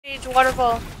Sage,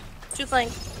 waterfall. Two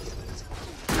flank.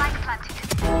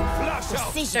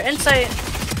 They're inside.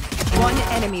 One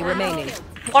enemy remaining.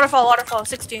 Waterfall,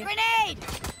 16. Grenade!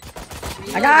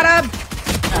 I got him!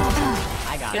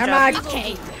 I got Good Never job. mind.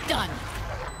 Okay, done.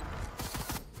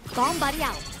 Bomb buddy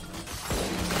out.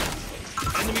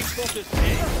 Enemy spotted.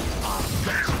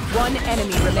 One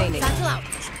enemy remaining. Satchel out.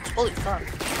 Holy fuck.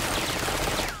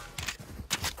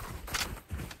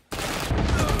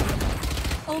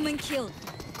 Omen killed.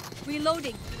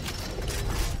 Reloading.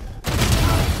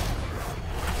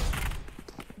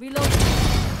 Reloading.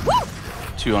 Woo!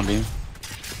 2 on beam.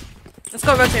 Let's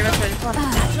go rotate. Come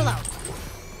on. Satchel out.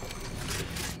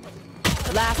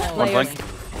 Last One player. flank.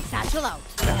 Satchel out.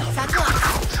 Satchel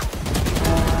out.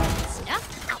 Snap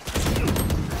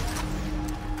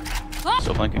out.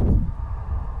 Still flanking.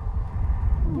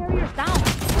 Barriers down.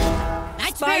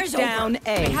 Night Spike bear's down over.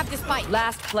 A. I have this fight.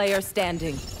 Last player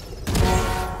standing.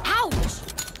 Ouch!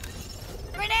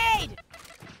 Grenade!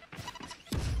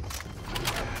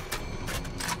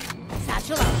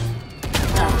 Satchel out.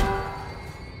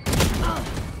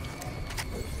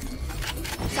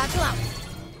 Satchel out.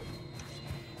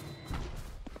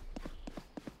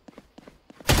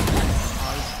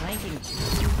 Oh, he's flanking.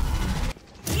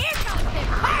 Here comes the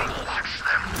party!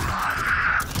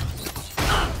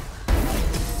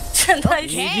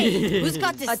 Nice. Hey, who's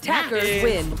got this Attackers snap?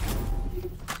 win.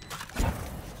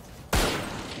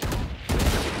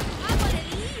 I'm one of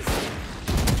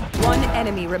these. One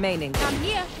enemy remaining. I'm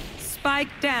here. Spike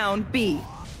down B.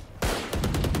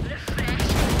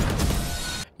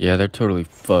 Yeah, they're totally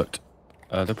fucked.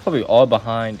 They're probably all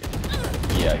behind.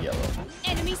 Yeah, yellow.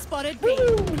 Enemy spotted B.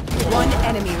 One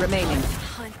enemy remaining.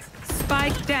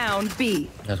 Spike down B.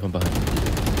 That's one behind.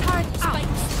 Hard spike.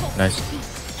 Nice.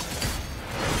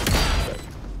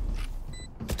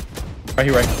 Right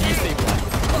here, right.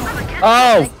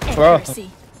 Oh, bro. Accuracy.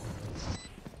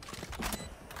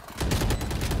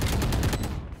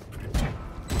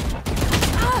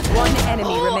 One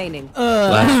enemy remaining.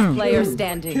 Last. Player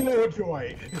standing.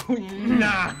 Killjoy.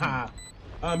 Nah.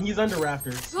 He's under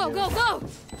rafters. Go, go, go!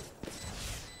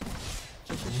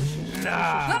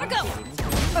 Nah. Gotta go!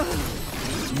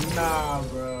 Nah,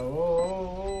 bro.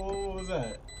 What was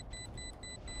that?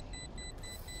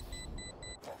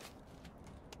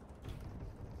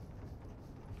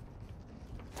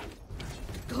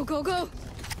 Go, go, go!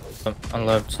 On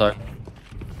left side.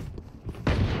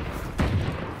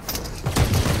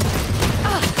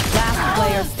 Last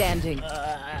player standing.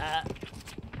 I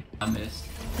missed.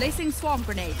 Placing swarm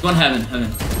grenade. Go on heaven,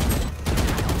 heaven.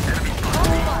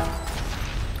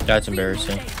 That's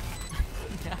embarrassing.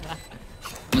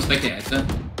 I'm a spectate, exit.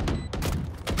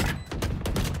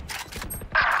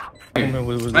 Right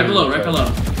Right below, right below.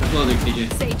 Right below there,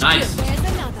 KJ. Nice. Where's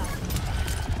another?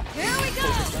 Here we go!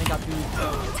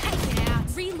 Take it out.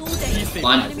 Reloading.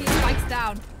 Blind. Enemy strikes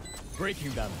down.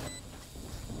 Breaking them.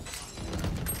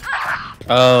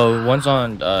 Oh, one's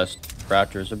on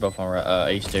Raptors. They're both on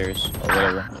A stairs or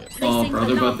whatever. Oh, bro,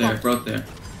 they're both there, both there.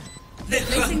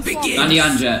 Placing swarm. 90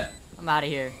 on jet. I'm out of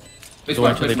here. Wait, So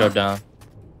until they drop down.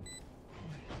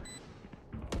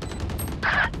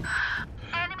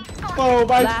 Oh,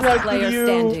 ice Last rusted player you.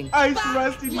 standing. Ice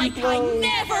rusted you. Like I close.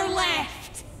 never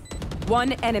left!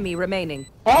 One enemy remaining.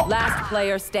 Oh. Last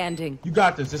player standing. You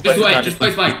got this. Just Just play wait, just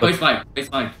play spike, play spike, play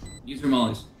spike. Use your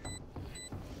mollies.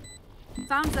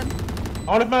 Found them.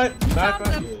 On it, man. Back Found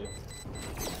up. them. Yeah.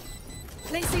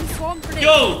 Placing swarm grenade.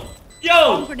 Yo!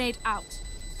 Swarm Yo! grenade out.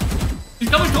 He's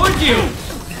coming towards you!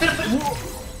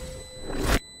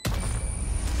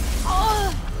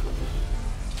 Oh!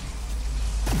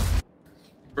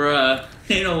 Bruh,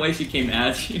 ain't no way she came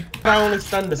at you. I only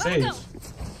stunned the Gotta sage. go.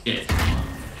 Shit.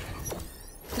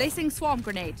 Placing swarm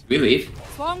grenade. We leave.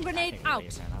 Swarm grenade out.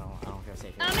 I don't feel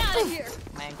safe here. I'm out of here.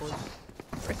 My ankles.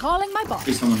 Recalling my boss.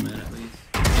 Be someone mad at least.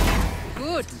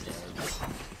 Good.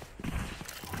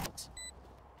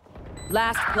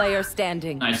 Last player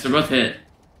standing. Nice, they're both hit.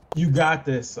 You got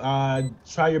this. Try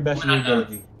your best in your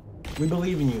ability. We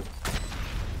believe in you.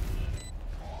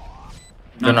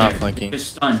 They're not there. flanking. They're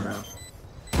stunned, bro.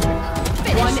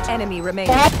 One enemy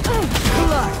remaining.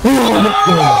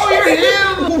 Oh, you're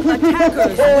him!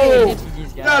 Attackers Oh, win.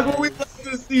 that's what we love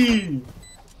to see.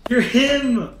 You're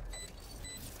him!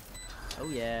 Oh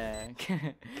yeah.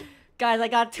 Guys, I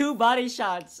got 2 body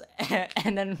shots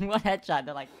and then 1 headshot.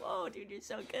 They're like, whoa, dude, you're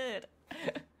so good.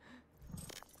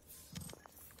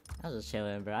 I was just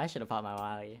chilling, bro. I should have popped my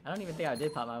Wily. I don't even think I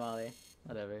did pop my Wily.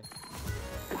 Whatever.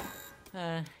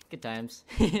 Good times.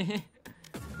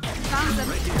 Found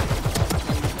them.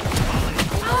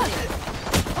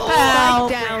 Spike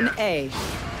down A.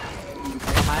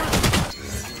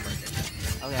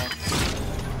 Okay.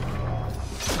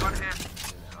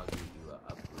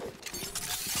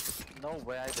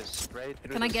 way I just sprayed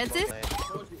through. Can I get this?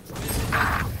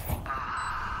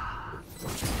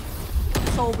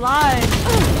 So blind.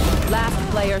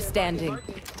 Last player standing.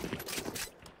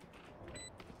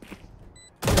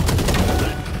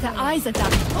 The eyes are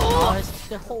done. Oh,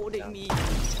 they're holding me.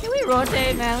 Can we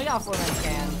rotate, man? We got 4 man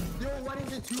scan.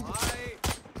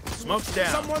 Smoke's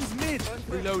down. Someone's mid.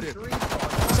 Reloaded.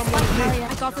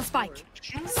 I got the spike.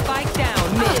 Spike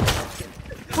down mid.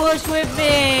 Push with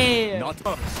me. Not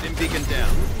up. Stim beacon down.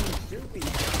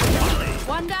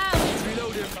 One down.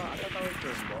 Reloaded.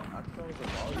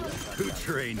 Who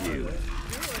trained you?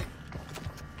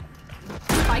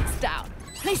 Spike's down.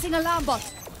 Placing alarm bot.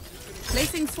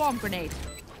 Placing swarm grenade.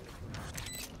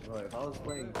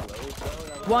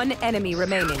 One enemy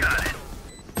remaining.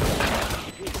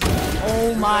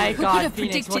 Oh my Who god, could have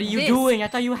Phoenix, what are predicted you this? doing? I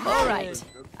thought you had All it. right,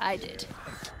 I did.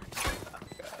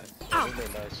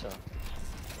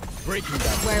 Breaking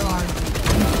down. Where are you?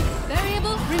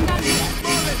 Variable redundant.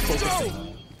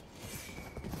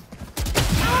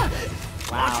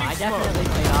 Wow, I definitely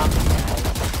played off.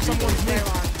 Someone's mid.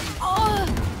 Oh.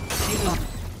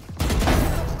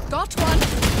 Got one.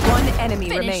 One enemy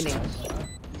Finished. remaining.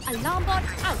 Alarm bot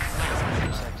out.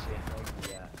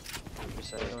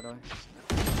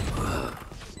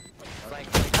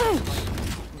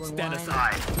 Stand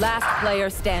aside. Last player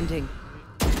standing.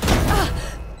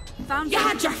 Found you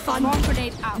had your fun. Swarm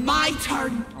grenade out. My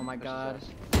turn. Oh my god.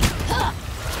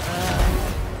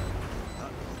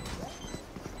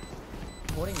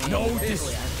 Holding me. No, this.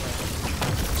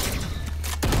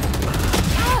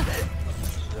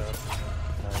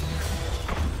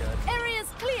 Area's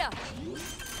clear.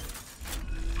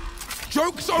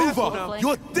 Joke's over.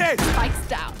 You're dead. Spike's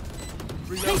down.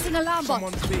 Placing alarm bot.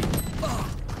 Someone's mid.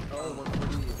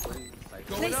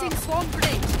 Placing swarm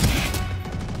grenade.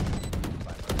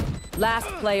 Last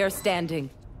player standing.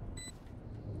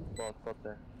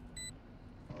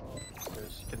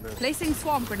 Placing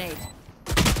swarm grenade.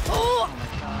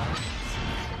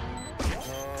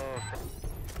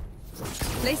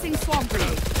 Placing swarm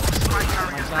grenade. Oh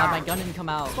my god, my gun didn't come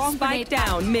out. Swarm Spike grenade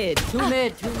down mid. Two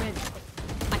mid, two mid.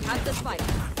 I had the spike.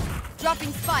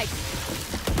 Dropping spike.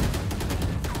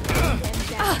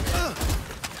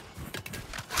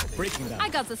 Breaking down. I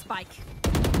got the spike.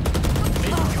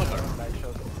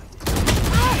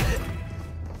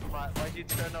 Why'd you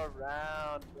turn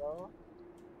around, bro?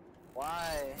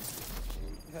 Why?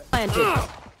 Planted.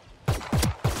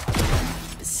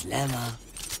 Slammer.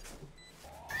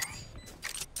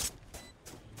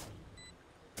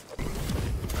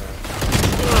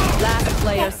 Last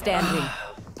player standing.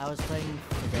 I was playing.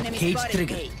 Cage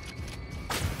trigger.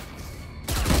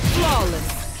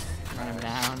 Flawless. Run him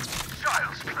down.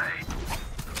 Child's play.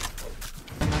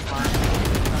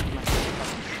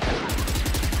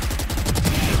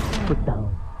 Put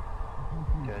down.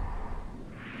 Good.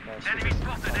 Enemy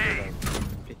spotted A.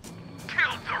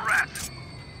 Killed the rat.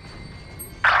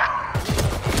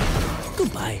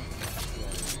 Goodbye.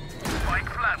 Spike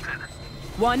planted.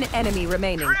 One enemy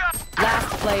remaining. Last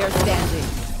player standing.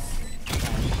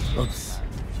 Oops.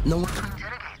 No one.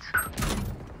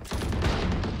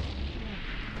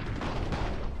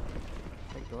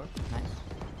 Big door. Nice.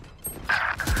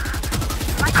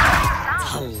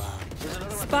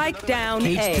 Spike down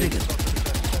A.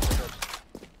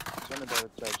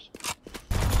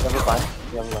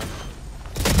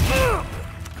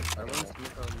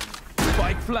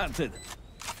 Spike planted.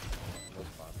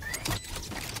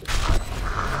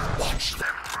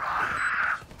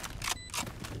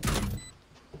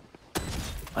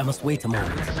 I must wait a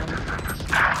moment.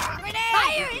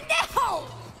 Fire in the hole.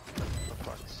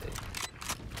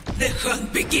 The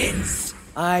hunt begins.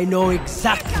 I know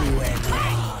exactly where they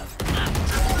are.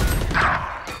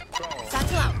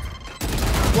 Satchel out.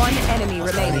 One enemy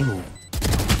remaining.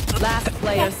 Last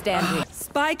player standing.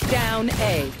 Spike down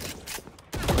A.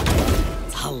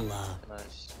 Allah.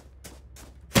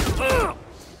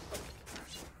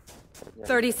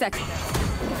 30 seconds.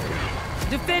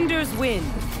 Defenders win.